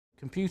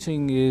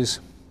Computing is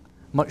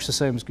much the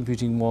same as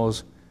computing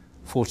was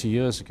 40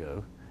 years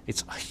ago.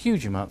 It's a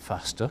huge amount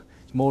faster,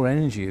 it's more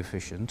energy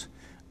efficient,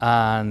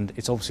 and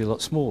it's obviously a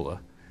lot smaller,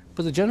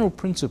 but the general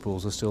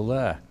principles are still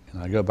there.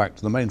 And I go back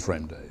to the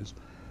mainframe days,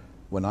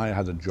 when I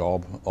had a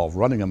job of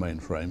running a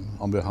mainframe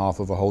on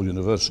behalf of a whole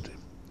university.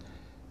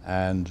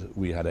 And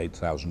we had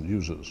 8,000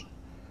 users.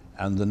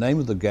 And the name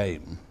of the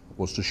game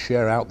was to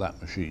share out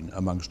that machine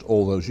amongst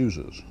all those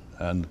users.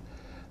 And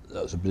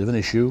there was a bit of an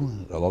issue,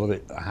 a lot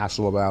of a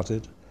hassle about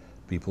it.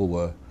 People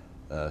were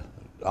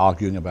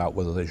arguing about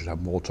whether they should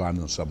have more time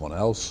than someone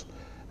else,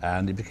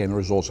 and it became a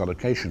resource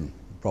allocation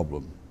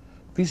problem.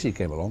 PC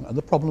came along and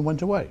the problem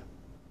went away.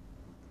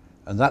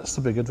 And that's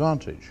the big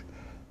advantage,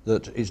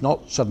 that it's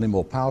not suddenly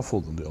more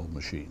powerful than the old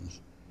machines.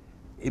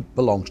 It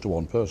belongs to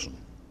one person.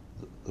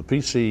 The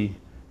PC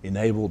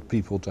enabled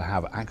people to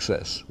have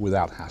access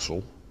without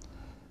hassle,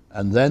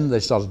 and then they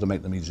started to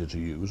make them easier to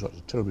use.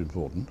 That's terribly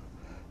important.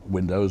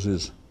 Windows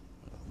is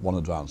one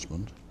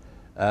advancement.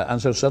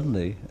 And so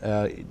suddenly,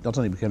 it not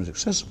only becomes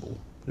accessible,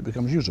 but it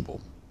becomes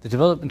usable. The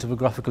development of a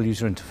graphical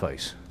user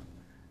interface,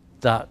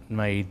 that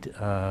made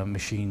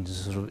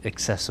machines sort of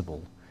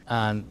accessible,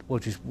 and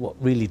what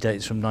really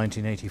dates from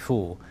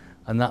 1984,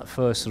 and that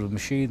first sort of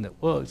machine that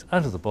worked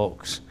out of the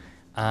box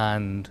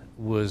and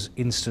was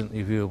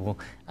instantly viewable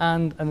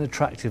and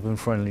attractive and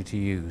friendly to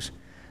use.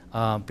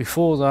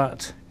 Before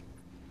that,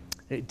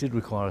 it did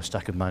require a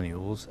stack of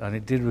manuals, and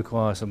it did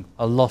require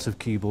a lot of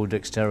keyboard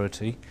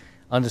dexterity,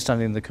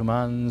 understanding the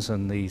commands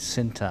and the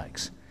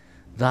syntax.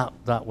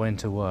 That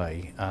went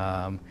away.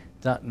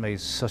 That made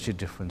such a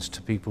difference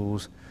to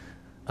people's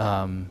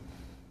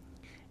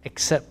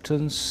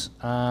acceptance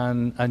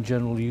and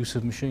general use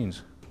of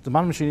machines. The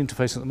man-machine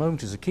interface at the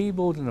moment is a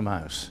keyboard and a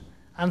mouse,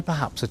 and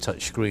perhaps a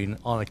touchscreen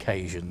on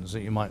occasions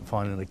that you might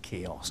find in a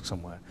kiosk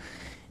somewhere.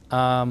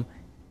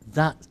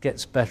 That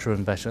gets better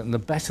and better, and the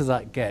better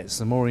that gets,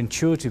 the more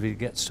intuitive it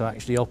gets to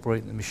actually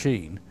operate the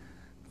machine,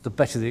 the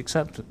better the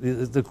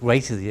acceptance, the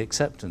greater the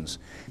acceptance.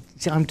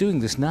 See, I'm doing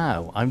this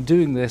now. I'm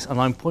doing this,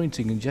 and I'm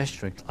pointing and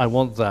gesturing. I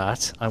want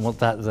that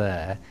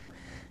there.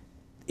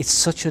 It's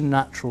such a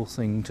natural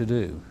thing to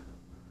do.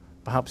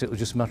 Perhaps it was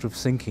just a matter of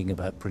thinking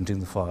about printing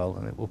the file,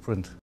 and it will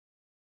print.